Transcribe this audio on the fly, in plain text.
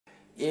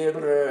Ir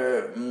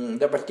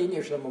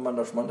dabartinė, žinoma,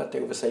 mano žmona,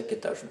 tai jau visai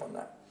kita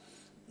žmona.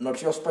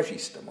 Nors jos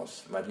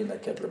pažįstamos. Marina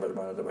Kedrova ir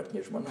mano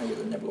dabartinė žmona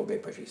yra neblogai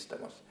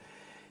pažįstamos.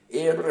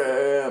 Ir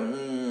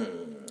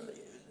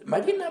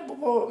Marina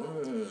buvo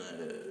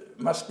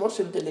Maskvos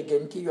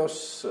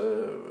inteligentijos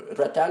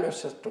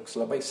rateliuose toks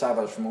labai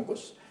savas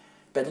žmogus.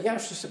 Per ją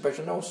aš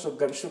susipažinau su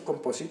garsiu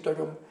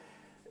kompozitorium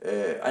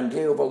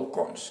Andrejų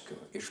Volkonskiu,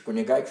 iš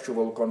kunigaikščių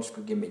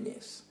Volkonskių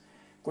giminės,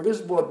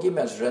 kuris buvo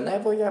gimęs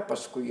Ženevoje,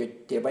 paskui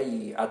tėvai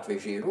jį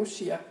atvežė į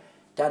Rusiją,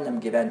 ten jam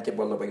gyventi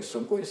buvo labai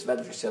sunku, jis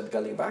veržėsi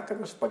atgal į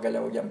vakarus,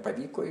 pagaliau jam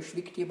pavyko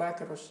išvykti į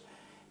vakarus,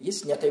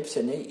 jis netaip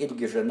seniai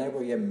irgi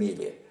Ženevoje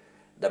mirė.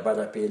 Dabar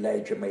apie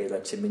leidžiamą ir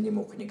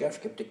atsiminimų knygą, aš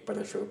kaip tik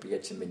parašiau apie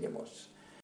atsiminimus.